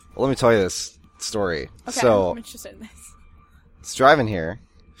Well, let me tell you this story. Okay, So, I'm interested in this. it's driving here,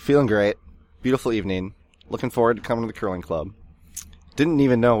 feeling great, beautiful evening, looking forward to coming to the curling club. Didn't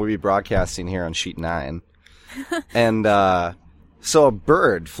even know we'd be broadcasting here on Sheet 9. And so a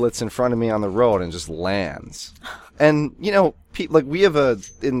bird flits in front of me on the road and just lands. And, you know, we have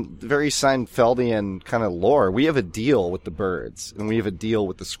in very Seinfeldian kind of lore, we have a deal with the birds, and we have a deal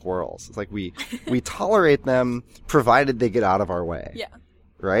with the squirrels. It's like we tolerate them provided they get out of our way. Yeah.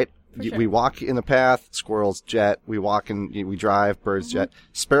 Right? Sure. We walk in the path, squirrels jet. We drive, birds jet.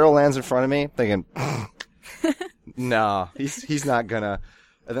 Sparrow lands in front of me, thinking, no, he's not gonna.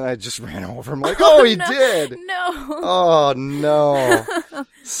 And then I just ran over him like, he no, did. No. Oh, no.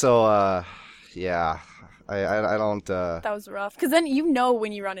 So, yeah. I don't... That was rough. Because then you know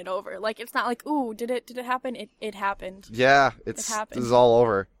when you run it over. Like, it's not like, ooh, did it happen? It happened. Yeah, it happened. This is all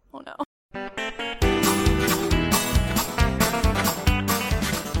over. Oh, no.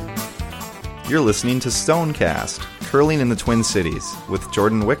 You're listening to Stonecast, Curling in the Twin Cities, with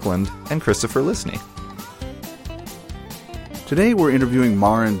Jordan Wickland and Christopher Lisney. Today we're interviewing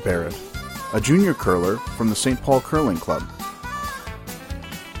Maren Barrett, a junior curler from the St. Paul Curling Club.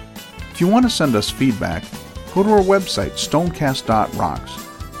 If you want to send us feedback, go to our website, stonecast.rocks.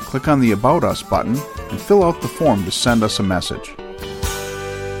 Click on the About Us button and fill out the form to send us a message.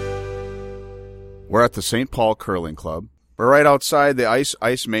 We're at the St. Paul Curling Club. We're right outside the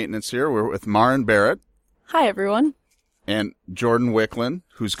ice maintenance here. We're with Maren Barrett. Hi, everyone. And Jordan Wickland,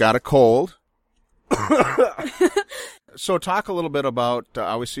 who's got a cold. So talk a little bit about, I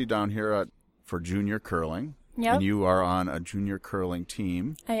always see down here for junior curling. Yep. And you are on a junior curling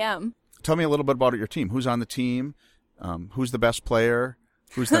team. I am. Tell me a little bit about your team. Who's on the team? Who's the best player?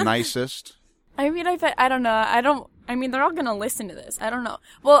 Who's the nicest? I mean, I don't know. They're all going to listen to this. I don't know.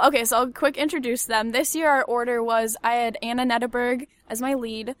 Well, okay, so I'll quick introduce them. This year our order was, I had Anna Netteberg as my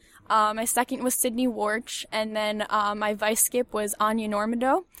lead. My second was Sydney Warch, and then my vice skip was Anya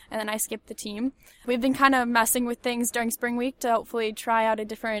Normando, and then I skipped the team. We've been kind of messing with things during spring week to hopefully try out a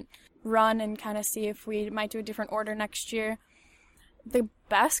different run and kind of see if we might do a different order next year. The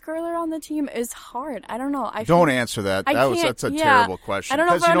best curler on the team is hard. I don't know. Don't answer that. That's a terrible question. I don't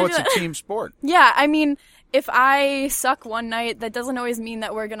know because it's a team sport. Yeah, I mean, if I suck one night, that doesn't always mean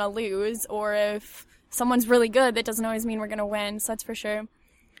that we're going to lose, or if someone's really good, that doesn't always mean we're going to win, so that's for sure.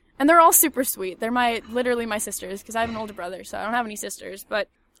 And they're all super sweet. They're literally my sisters, because I have an older brother, so I don't have any sisters. But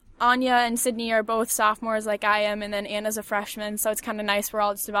Anya and Sydney are both sophomores like I am, and then Anna's a freshman, so it's kind of nice. We're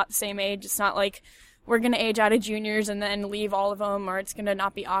all just about the same age. It's not like we're going to age out of juniors and then leave all of them, or it's going to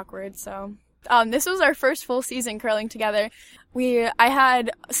not be awkward. So this was our first full season curling together.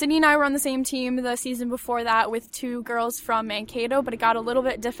 Sydney and I were on the same team the season before that with two girls from Mankato, but it got a little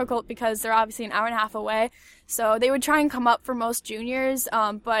bit difficult because they're obviously an hour and a half away. So they would try and come up for most juniors,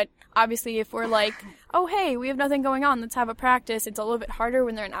 but obviously if we're like, oh, hey, we have nothing going on, let's have a practice, it's a little bit harder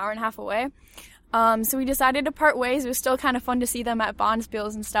when they're an hour and a half away. So we decided to part ways. It was still kind of fun to see them at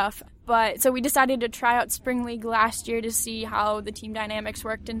Bonspiels and stuff. But so we decided to try out Spring League last year to see how the team dynamics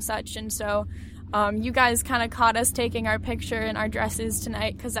worked and such. And so you guys kind of caught us taking our picture in our dresses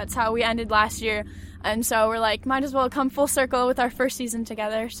tonight because that's how we ended last year. And so we're like, might as well come full circle with our first season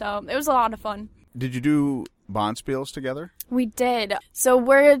together. So it was a lot of fun. Did you do Bonspiels together? We did. So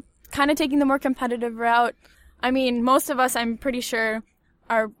we're kind of taking the more competitive route. I mean, most of us, I'm pretty sure,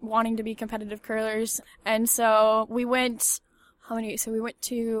 are wanting to be competitive curlers. And so we went, we went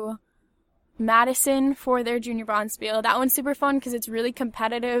to Madison for their junior Bonspiel. That one's super fun because it's really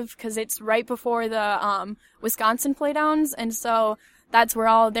competitive because it's right before the Wisconsin playdowns. And so that's where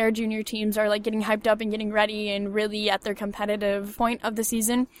all their junior teams are like getting hyped up and getting ready and really at their competitive point of the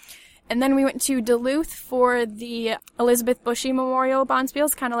season. And then we went to Duluth for the Elizabeth Bushy Memorial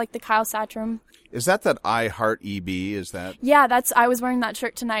Bonspiels, kind of like the Kyle Satrum. Is that I Heart EB? Is that? Yeah, I was wearing that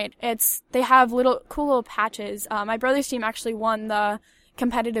shirt tonight. They have cool little patches. My brother's team actually won the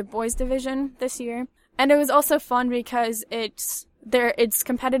competitive boys division this year. And it was also fun because it's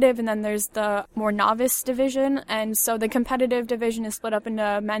competitive and then there's the more novice division. And so the competitive division is split up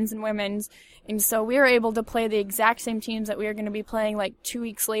into men's and women's. And so we were able to play the exact same teams that we were going to be playing like 2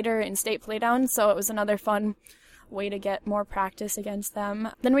 weeks later in state playdowns. So it was another fun way to get more practice against them.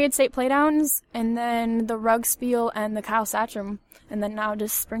 Then we had state playdowns and then the Rugspiel and the Kyle Satrum. And then now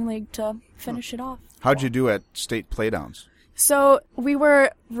just Spring League to finish it off. How'd you do at state playdowns? So we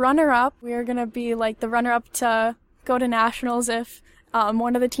were runner-up. We were going to be like the runner-up to go to nationals if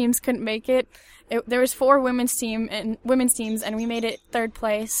one of the teams couldn't make it. There was 4 women's teams and we made it 3rd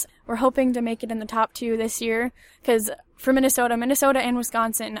place. We're hoping to make it in the top 2 this year because for Minnesota and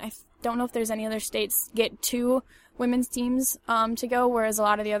Wisconsin, I don't know if there's any other states get 2 women's teams to go, whereas a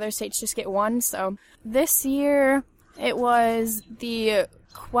lot of the other states just get one. So this year it was the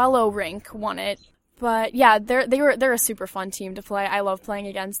Quello rink won it. But yeah, they're a super fun team to play. I love playing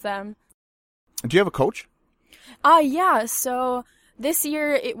against them. Do you have a coach? Yeah, so this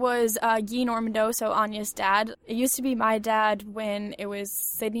year it was Guy Normando, so Anya's dad. It used to be my dad when it was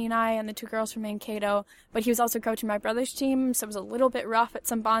Sydney and I and the two girls from Mankato, but he was also coaching my brother's team, so it was a little bit rough at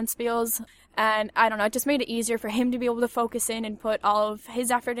some bonspiels. And I don't know, it just made it easier for him to be able to focus in and put all of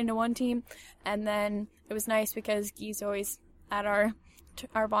his effort into one team. And then it was nice because Guy's always at our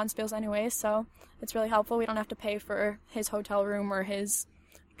bonspiels anyway, so it's really helpful. We don't have to pay for his hotel room or his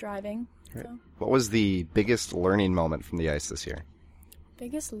driving. Right. So. What was the biggest learning moment from the ice this year?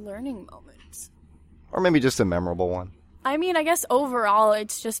 Biggest learning moments? Or maybe just a memorable one? I mean, I guess overall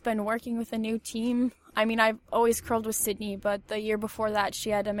it's just been working with a new team. I mean, I've always curled with Sydney, but the year before that she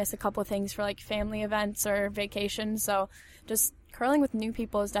had to miss a couple of things for like family events or vacations, so just curling with new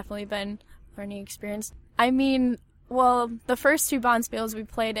people has definitely been a learning experience. I mean, well, the first two bonspiels we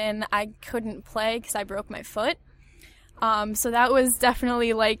played in, I couldn't play because I broke my foot. So that was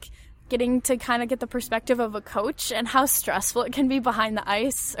definitely like getting to kind of get the perspective of a coach and how stressful it can be behind the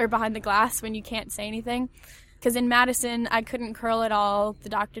ice or behind the glass when you can't say anything. Because in Madison, I couldn't curl at all. The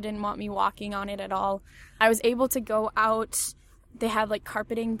doctor didn't want me walking on it at all. I was able to go out. They have like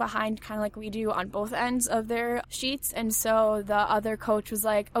carpeting behind, kind of like we do on both ends of their sheets. And so the other coach was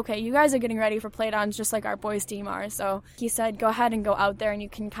like, okay, you guys are getting ready for playdowns just like our boys team are. So he said, go ahead and go out there and you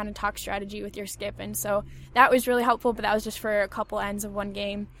can kind of talk strategy with your skip. And so that was really helpful, but that was just for a couple ends of one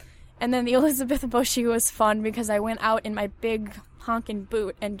game. And then the Elizabeth Bushy was fun because I went out in my big honkin'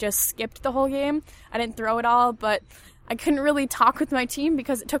 boot and just skipped the whole game. I didn't throw it all, but I couldn't really talk with my team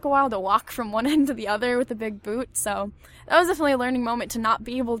because it took a while to walk from one end to the other with a big boot. So that was definitely a learning moment to not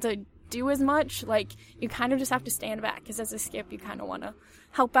be able to do as much. Like, you kind of just have to stand back because as a skip, you kind of want to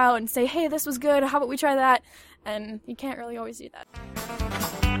help out and say, hey, this was good. How about we try that? And you can't really always do that.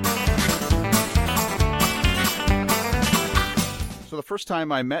 So the first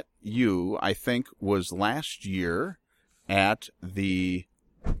time I met you, I think, was last year at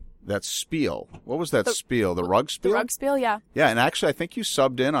that spiel. What was that spiel? The rug spiel? The rug spiel, yeah. Yeah, and actually I think you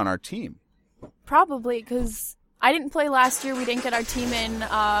subbed in on our team. Probably, because I didn't play last year. We didn't get our team in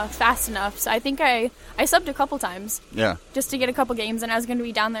fast enough. So I think I subbed a couple times. Yeah. Just to get a couple games, and I was going to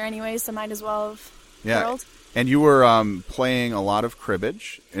be down there anyway, so might as well have curled. And you were playing a lot of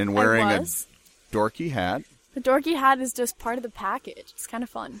cribbage and wearing a dorky hat. The dorky hat is just part of the package. It's kind of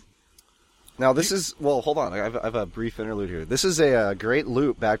fun. Now, this is... Well, hold on. I have a brief interlude here. This is a great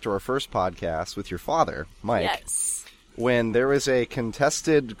loop back to our first podcast with your father, Mike. Yes. When there was a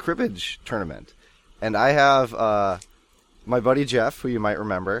contested cribbage tournament. And I have my buddy Jeff, who you might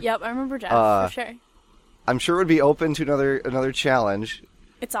remember. Yep, I remember Jeff, for sure. I'm sure it would be open to another challenge.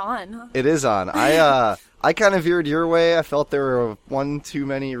 It's on. Huh? It is on. I kind of veered your way. I felt there were one too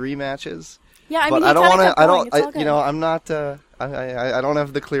many rematches. Yeah, I mean, but I don't want to. You know, I'm not. I don't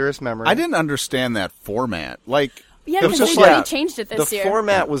have the clearest memory. I didn't understand that format. Like, yeah, because they changed it this year. The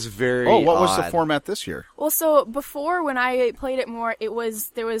format was very. Oh, what was odd. the format this year? Well, so before when I played it more, there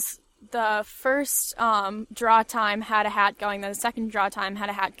was the first draw time had a hat going, then the second draw time had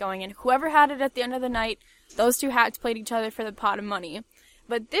a hat going, and whoever had it at the end of the night, those two hats played each other for the pot of money.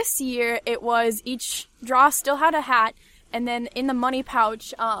 But this year, it was each draw still had a hat, and then in the money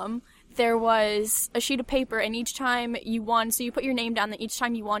pouch, there was a sheet of paper, and each time you won, so you put your name down, and each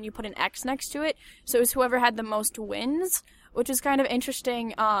time you won, you put an X next to it. So it was whoever had the most wins, which is kind of interesting,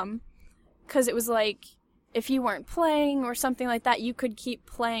 because it was like, if you weren't playing or something like that, you could keep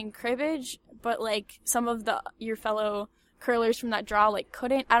playing cribbage, but like some of your fellow curlers from that draw like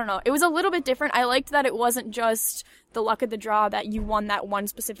couldn't. I don't know. It was a little bit different. I liked that it wasn't just the luck of the draw that you won that one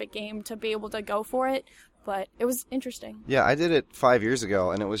specific game to be able to go for it. But it was interesting. Yeah, I did it 5 years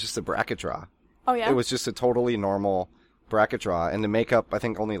ago, and it was just a bracket draw. Oh, yeah? It was just a totally normal bracket draw, and to make up, I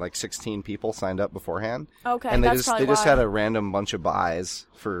think only like 16 people signed up beforehand. Okay, and they just had a random bunch of buys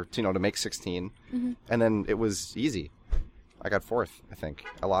for to make 16, and then it was easy. I got fourth, I think.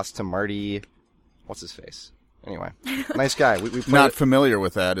 I lost to Marty. What's his face? Anyway, nice guy. We not familiar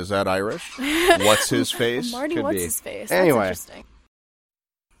with that. Is that Irish? What's his face? Marty, Could what's be. his face? Anyway. That's interesting.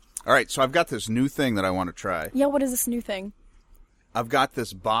 All right, so I've got this new thing that I want to try. Yeah, what is this new thing? I've got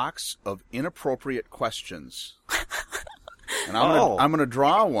this box of inappropriate questions. And I'm gonna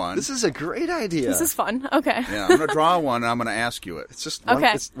draw one. This is a great idea. This is fun. Okay. Yeah, I'm gonna draw one, and I'm gonna ask you it. It's just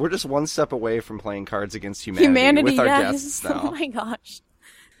okay. We're just one step away from playing Cards Against Humanity with our guests now. Oh my gosh.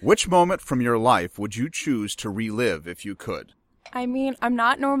 Which moment from your life would you choose to relive if you could? I mean, I'm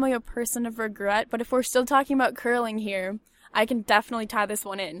not normally a person of regret, but if we're still talking about curling here, I can definitely tie this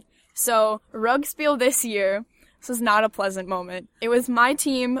one in. So, Rugspiel this year, this was not a pleasant moment. It was my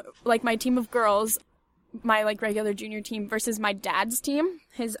team, like my team of girls, my like regular junior team versus my dad's team.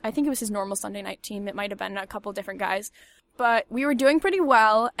 I think it was his normal Sunday night team. It might have been a couple different guys. But we were doing pretty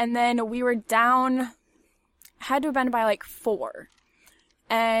well, and then we were down, had to have been by like 4.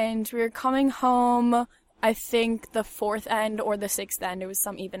 And we were coming home, I think the 4th end or the 6th end. It was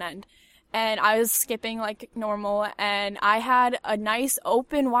some even end. And I was skipping like normal, and I had a nice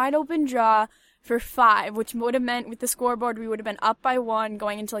wide open draw for 5, which would have meant with the scoreboard we would have been up by 1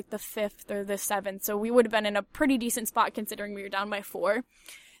 going into like the 5th or the 7th. So we would have been in a pretty decent spot considering we were down by 4.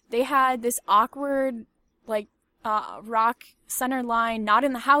 They had this awkward like rock center line, not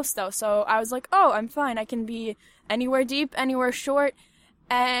in the house though. So I was like, oh, I'm fine. I can be anywhere deep, anywhere short.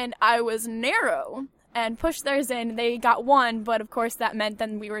 And I was narrow and pushed theirs in. They got 1, but of course that meant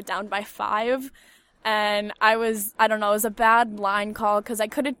then we were down by 5. And I don't know, it was a bad line call because I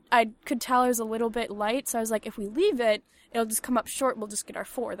could tell it was a little bit light. So I was like, if we leave it, it'll just come up short. We'll just get our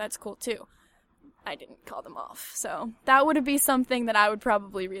 4. That's cool too. I didn't call them off. So that would be something that I would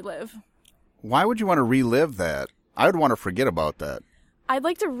probably relive. Why would you want to relive that? I would want to forget about that. I'd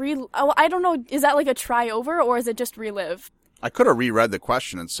like to I don't know, is that like a try over or is it just relive? I could have reread the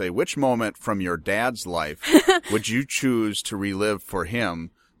question and say, which moment from your dad's life would you choose to relive for him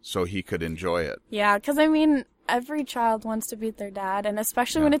so he could enjoy it? Yeah, because I mean, every child wants to beat their dad, and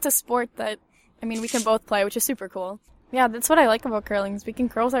especially when it's a sport that, I mean, we can both play, which is super cool. Yeah, that's what I like about curling, is we can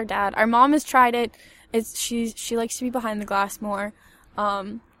curl with our dad. Our mom has tried it. She likes to be behind the glass more,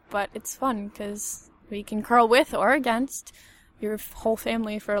 but it's fun because we can curl with or against your whole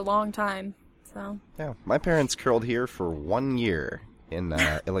family for a long time. So yeah, my parents curled here for 1 year in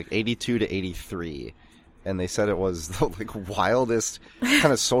like 82 to 83, and they said it was the like wildest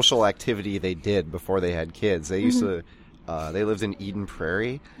kind of social activity they did before they had kids. They used to they lived in Eden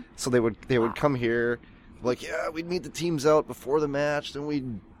Prairie, so they would come here like, yeah, we'd meet the teams out before the match, then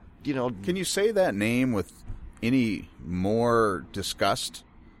we'd, you know. Can you say that name with any more disgust?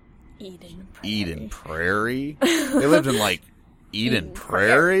 Eden Prairie. They lived in like Eden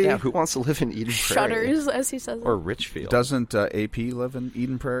Prairie? Yeah, who wants to live in Eden Prairie? Shudders, as he says. Or Richfield. Doesn't AP live in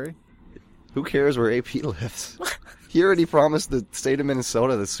Eden Prairie? Who cares where AP lives? He already promised the state of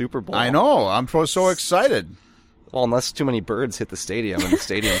Minnesota the Super Bowl. I know. I'm so excited. Well, unless too many birds hit the stadium and the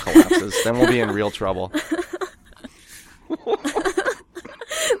stadium collapses, then we'll be in real trouble.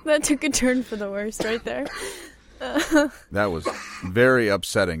 That took a turn for the worst right there. That was very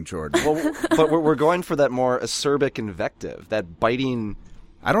upsetting, Jordan. Well, but we're going for that more acerbic invective, that biting.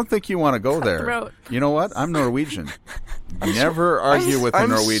 I don't think you want to go there. Throat. You know what? I'm Norwegian. Never argue with a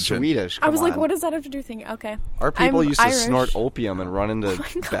Norwegian. I'm Swedish. I was come like, on. what does that have to do with thing? Okay. Our people I'm used to Irish. snort opium and run into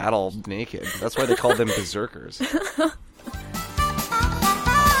battle naked. That's why they called them berserkers.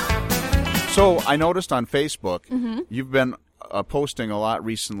 So I noticed on Facebook, you've been posting a lot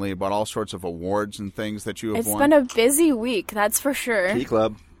recently about all sorts of awards and things that you have won. It's been a busy week, that's for sure. Key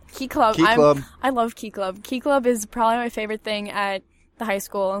Club. Key Club. Key Club. I love Key Club. Key Club is probably my favorite thing at the high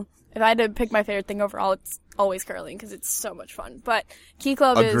school. If I had to pick my favorite thing overall, it's always curling because it's so much fun. But Key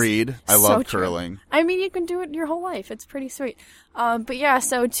Club is Agreed. I so love true. curling. I mean, you can do it your whole life. It's pretty sweet. But yeah,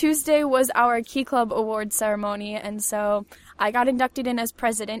 so Tuesday was our Key Club award ceremony, and so I got inducted in as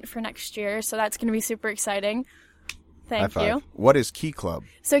president for next year, so that's going to be super exciting. Thank High you. five. What is Key Club?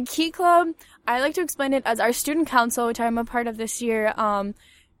 So Key Club, I like to explain it as our student council, which I'm a part of this year.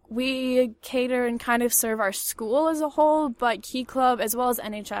 We cater and kind of serve our school as a whole, but Key Club, as well as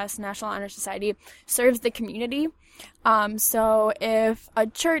NHS, National Honor Society, serves the community. So if a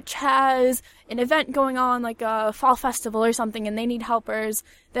church has an event going on, like a fall festival or something, and they need helpers,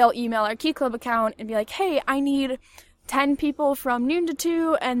 they'll email our Key Club account and be like, hey, I need 10 people from noon to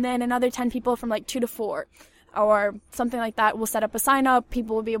 2, and then another 10 people from like 2 to 4. Or something like that. We'll set up a sign up.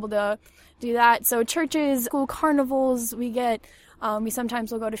 People will be able to do that. So churches, school carnivals, we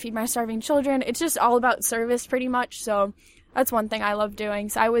sometimes will go to Feed My Starving Children. It's just all about service pretty much. So that's one thing I love doing.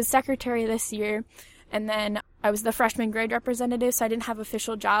 So I was secretary this year, and then I was the freshman grade representative. So I didn't have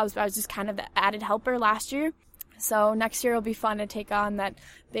official jobs, but I was just kind of the added helper last year. So next year will be fun to take on that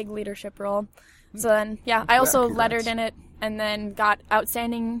big leadership role. So then, yeah, I also lettered in it and then got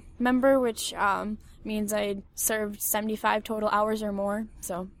outstanding member, which, means I served 75 total hours or more.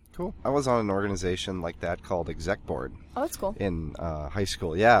 So Cool. I was on an organization like that called Exec Board. Oh, that's cool. In high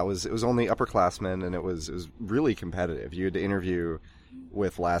school. Yeah, it was only upperclassmen, and it was really competitive. You had to interview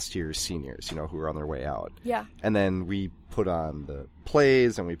with last year's seniors, who were on their way out. Yeah. And then we put on the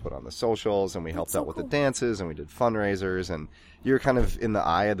plays, and we put on the socials, and we helped out with the dances, and we did fundraisers, and you're kind of in the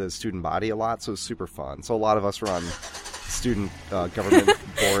eye of the student body a lot, so it was super fun. So a lot of us were on student government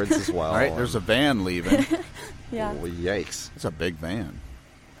boards as well. All right, there's a van leaving. Yeah. Oh, yikes. It's a big van.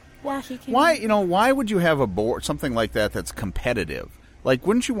 Yeah, he can. Why would you have a board, something like that that's competitive? Like,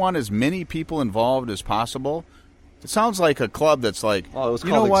 wouldn't you want as many people involved as possible? It sounds like a club that's like, Well, it was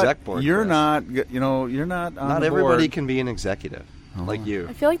you called know what? exec board, You're Chris. not, you're not on Not the everybody board. can be an executive like you.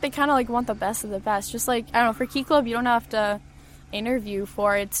 I feel like they kind of like want the best of the best. Just like, I don't know, for Key Club, you don't have to interview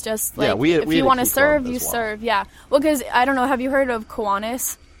for it. It's just like, Yeah, we if had you a want to Key Club serve, as you well. serve. Yeah. Well, because, I don't know, have you heard of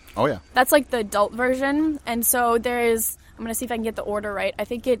Kiwanis? Oh, yeah. That's like the adult version. And so there is, I'm going to see if I can get the order right. I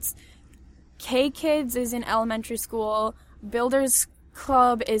think it's K-Kids is in elementary school, Builders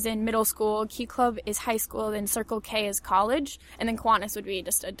Club is in middle school, Key Club is high school, then Circle K is college, and then Kiwanis would be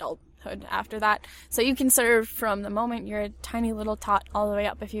just adulthood after that. So you can serve from the moment you're a tiny little tot all the way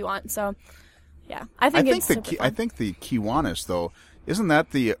up if you want. So, yeah, I think it's super fun. I think the Kiwanis, though, isn't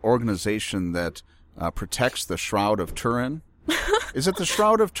that the organization that protects the Shroud of Turin? Is it the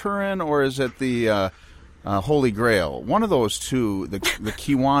Shroud of Turin, or is it the Holy Grail? One of those two, the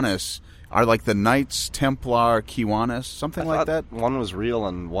Kiwanis, are like the Knights Templar Kiwanis, something like that? One was real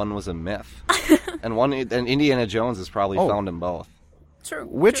and one was a myth. and Indiana Jones has probably found them both. True.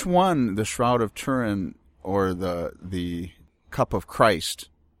 Which one, the Shroud of Turin or the Cup of Christ,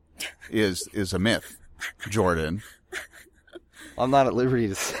 is a myth, Jordan? I'm not at liberty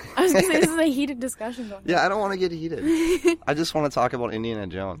to say. I was going to say, this is a heated discussion going on. Yeah, I don't want to get heated. I just want to talk about Indiana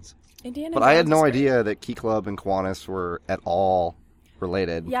Jones. Indiana But I had Jones no is great. idea that Key Club and Kiwanis were at all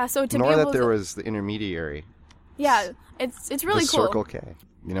related. Yeah, so to nor be that able there to- was the intermediary. Yeah, it's really the cool. Circle K.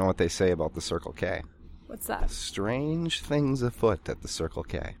 You know what they say about the Circle K? What's that? Strange things afoot at the Circle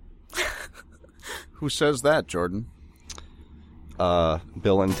K. Who says that, Jordan?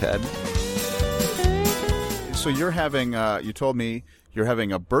 Bill and Ted. So you're having, you told me you're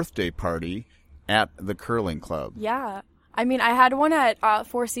having a birthday party at the curling club. Yeah. I mean, I had one at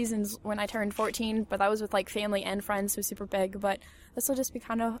Four Seasons when I turned 14, but that was with, like, family and friends, so super big. But this will just be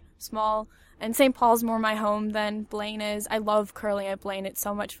kind of small. And St. Paul's more my home than Blaine is. I love curling at Blaine. It's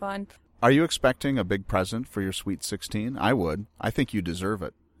so much fun. Are you expecting a big present for your Sweet 16? I would. I think you deserve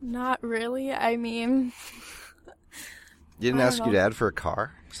it. Not really. I mean, You didn't I ask don't your know. dad for a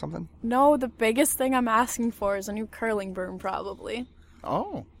car or something? no, the biggest thing I'm asking for is a new curling broom, probably.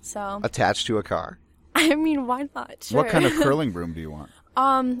 Oh. So, Attached to a car? I mean, why not? Sure. What kind of curling broom do you want?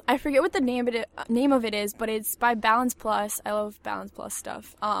 I forget what the name of it is, but it's by Balance Plus. I love Balance Plus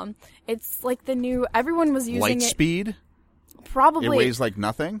stuff. It's like the new, everyone was using it. Lightspeed? Probably. It weighs like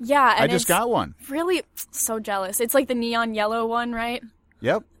nothing? Yeah, I and just it's got one. Really, so jealous. It's like the neon yellow one, right?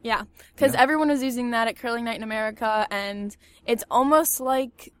 Yep. Yeah, because everyone was using that at Curling Night in America, and it's almost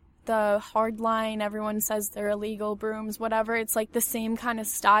like the hardline. Everyone says they're illegal brooms, whatever. It's like the same kind of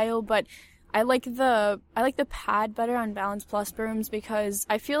style, but I like the pad better on Balance Plus brooms because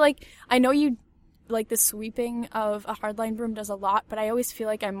I feel like I know you like the sweeping of a hardline broom does a lot, but I always feel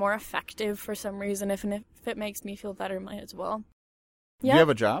like I'm more effective for some reason. If it makes me feel better, might as well. Do you have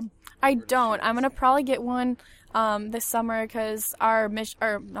a job? I don't. I'm gonna probably get one this summer because our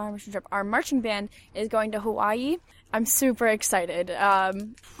marching band is going to Hawaii. I'm super excited.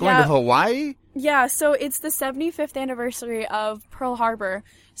 Going to Hawaii? Yeah, so it's the 75th anniversary of Pearl Harbor,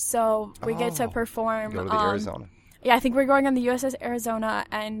 so we get to perform. Go to the Arizona. Yeah, I think we're going on the USS Arizona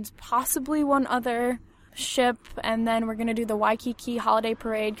and possibly one other ship, and then we're gonna do the Waikiki Holiday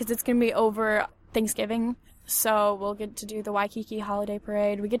Parade because it's gonna be over Thanksgiving. So we'll get to do the Waikiki Holiday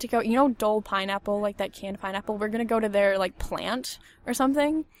Parade. We get to go, Dole Pineapple, like that canned pineapple. We're going to go to their, like, plant or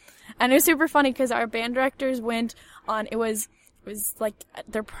something. And it was super funny because our band directors went on, it was like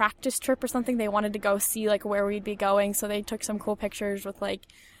their practice trip or something. They wanted to go see, like, where we'd be going. So they took some cool pictures with, like,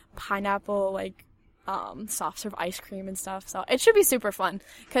 pineapple, like, soft serve ice cream and stuff. So it should be super fun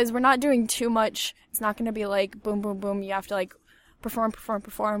because we're not doing too much. It's not going to be like boom, boom, boom. You have to, like,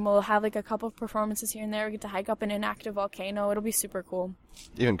 perform. We'll have like a couple of performances here and there. We get to hike up an inactive volcano. It'll be super cool.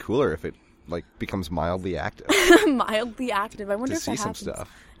 Even cooler if it like becomes mildly active Mildly active. I wonder to if see that some happens.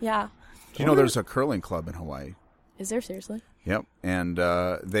 stuff. Yeah. Do you know there's a curling club in Hawaii? Is there seriously? Yep. And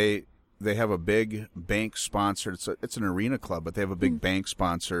they have a big bank-sponsored, it's an arena club, but they have a big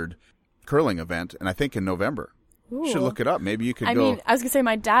bank-sponsored curling event, and I think in November. Ooh. You should look it up. Maybe you could I go. mean, I was gonna say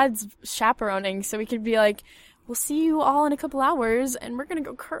my dad's chaperoning, so we could be like, we'll see you all in a couple hours, and we're gonna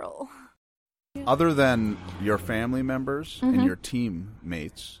go curl. Other than your family members and your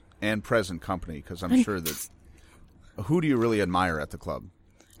teammates and present company, because I'm sure that who do you really admire at the club?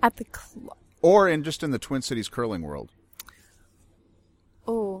 At the club. Or just in the Twin Cities curling world?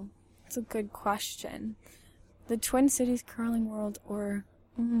 Oh, that's a good question. The Twin Cities curling world or...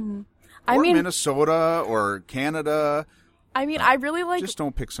 I Or mean, Minnesota or Canada. I really like Just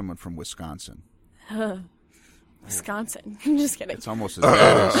don't pick someone from Wisconsin. Wisconsin. I'm just kidding. It's almost as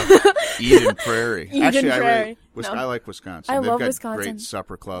bad as Eden Prairie. Eden Actually, Prairie. I like Wisconsin. I They've love got Wisconsin. great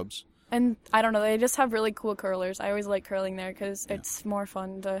supper clubs. And I don't know, they just have really cool curlers. I always like curling there because it's more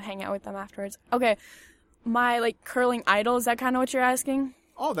fun to hang out with them afterwards. Okay, my curling idol, is that kind of what you're asking?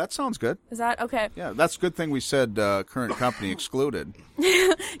 Oh, that sounds good. Is that okay? Yeah, that's a good thing we said current company excluded.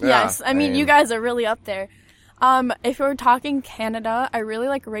 Yes, I mean, you guys are really up there. If we're talking Canada, I really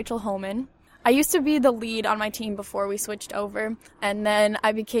like Rachel Homan. I used to be the lead on my team before we switched over, and then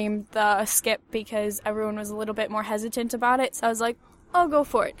I became the skip because everyone was a little bit more hesitant about it, so I was like, I'll go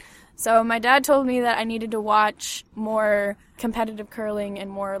for it. So my dad told me that I needed to watch more competitive curling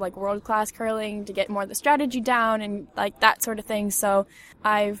and more world-class curling to get more of the strategy down and that sort of thing. So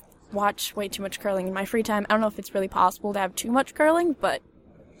I've watched way too much curling in my free time. I don't know if it's really possible to have too much curling, but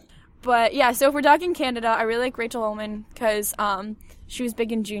yeah, so if we're talking Canada, I really like Rachel Ullman because she was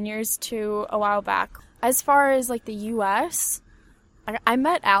big in juniors too a while back. As far as the U.S., I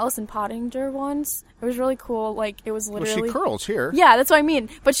met Allison Pottinger once. It was really cool. It was literally... Well, she curls here. Yeah, that's what I mean.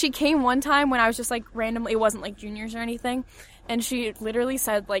 But she came one time when I was just randomly, it wasn't juniors or anything, and she literally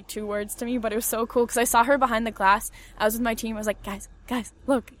said 2 words to me, but it was so cool because I saw her behind the glass. I was with my team. I was like, guys,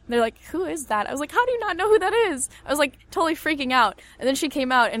 look. And they're like, who is that? I was like, how do you not know who that is? I was totally freaking out. And then she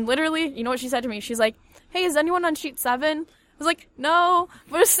came out and literally, you know what she said to me? She's like, hey, is anyone on sheet 7? I was like, no,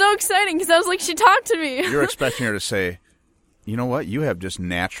 but it's so exciting because I was like, she talked to me. You're expecting her to say, you know what? You have just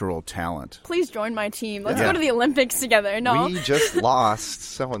natural talent. Please join my team. Let's go to the Olympics together. No. We just lost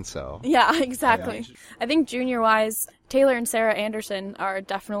so-and-so. Yeah, exactly. I think junior-wise, Taylor and Sarah Anderson are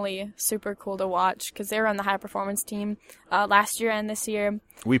definitely super cool to watch because they were on the high-performance team last year and this year.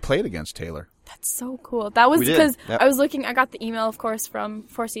 We played against Taylor. That's so cool. That was We did. because Yep. I was looking, I got the email, of course, from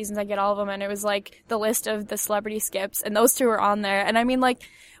Four Seasons. I get all of them, and it was the list of the celebrity skips, and those two were on there. And I mean,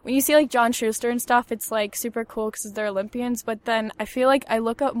 when you see John Schuster and stuff, it's super cool because they're Olympians, but then I feel I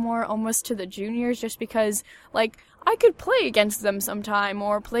look up more almost to the juniors just because, I could play against them sometime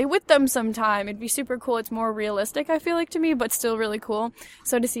or play with them sometime. It'd be super cool. It's more realistic, I feel to me, but still really cool.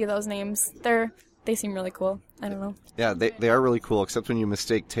 So to see those names, they seem really cool. I don't know. Yeah, they are really cool, except when you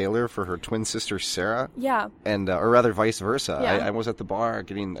mistake Taylor for her twin sister Sarah. Yeah. And or rather vice versa. Yeah. I was at the bar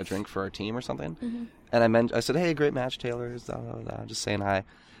getting a drink for our team or something, and I said, "Hey, great match, Taylor." Just saying hi.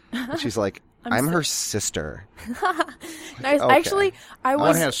 And she's like, "I'm her sister." Nice. Okay. Actually, I One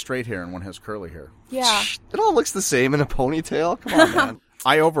was. has straight hair and one has curly hair. Yeah. It all looks the same in a ponytail. Come on, man.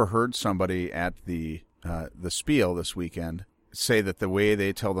 I overheard somebody at the Spiel this weekend say that the way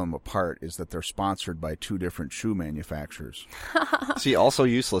they tell them apart is that they're sponsored by 2 different shoe manufacturers. See, also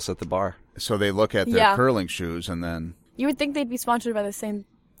useless at the bar. So they look at their Yeah. curling shoes and then You would think they'd be sponsored by the same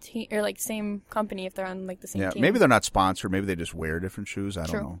team or same company if they're on the same team. maybe they're not sponsored. Maybe they just wear different shoes. I don't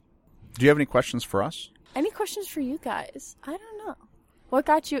True. know. Do you have any questions for us? Any questions for you guys? I don't know. What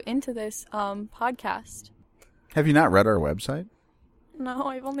got you into this podcast? Have you not read our website? No,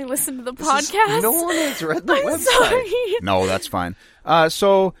 I've only listened to the podcast. No one has read the I'm website. sorry. No, that's fine.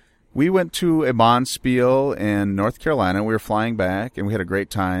 So we went to a Bonspiel in North Carolina. We were flying back, and we had a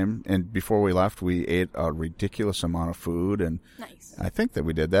great time. And before we left, we ate a ridiculous amount of food. And Nice. I think that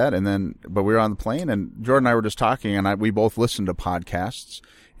we did that. And then, but we were on the plane, and Jordan and I were just talking, and we both listened to podcasts.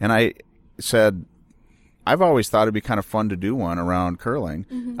 And I said, I've always thought it'd be kind of fun to do one around curling,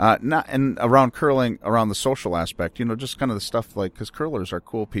 around curling, around the social aspect, just kind of the stuff because curlers are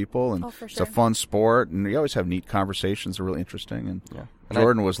cool people and for it's sure. a fun sport and you always have neat conversations. They're really interesting. And And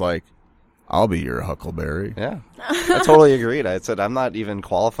Jordan was like, I'll be your Huckleberry. Yeah, I totally agreed. I said I'm not even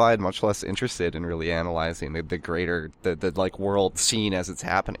qualified, much less interested in really analyzing the greater, the world scene as it's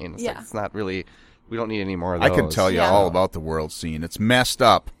happening. It's Yeah. it's not really. We don't need any more of I those. can tell you Yeah. all about the world scene. It's messed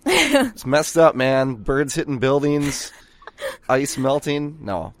up. It's messed up, man. Birds hitting buildings, ice melting.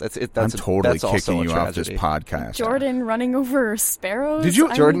 No, that's it. I'm That's totally that's also kicking a you off this tragedy. podcast. Jordan running over sparrows. Did you-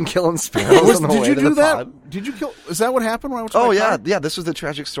 I Jordan mean, killing sparrows on the Did way you to do the that? pod. Did you kill? Is that what happened when I went to Oh my yeah, car? yeah. This was the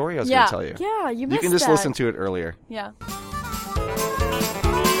tragic story I was Yeah. going to tell you. Yeah, you You missed can just that. listen to it earlier. Yeah.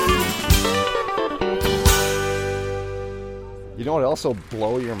 You know what also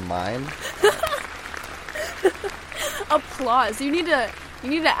blow your mind? Applause. You need to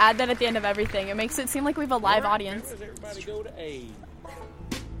add that at the end of everything. It makes it seem like we have a live audience. Everybody go to A.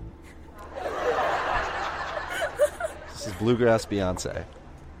 This is Bluegrass Beyonce.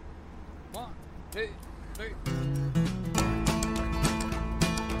 1, 2, 3.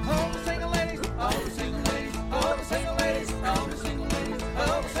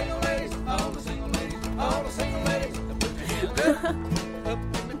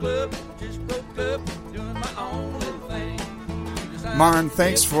 Marn,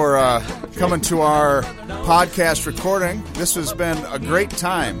 thanks for coming to our podcast recording. This has been a great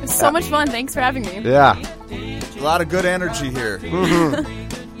time. So much fun. Thanks for having me. Yeah. A lot of good energy here.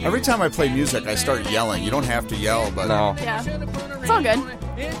 Every time I play music, I start yelling. You don't have to yell, but No. Yeah. It's all good.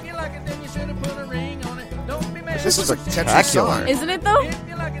 this is a catchy song. Isn't it, though?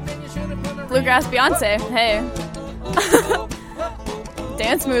 Bluegrass Beyonce. Hey.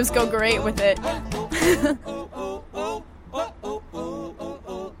 Dance moves go great with it.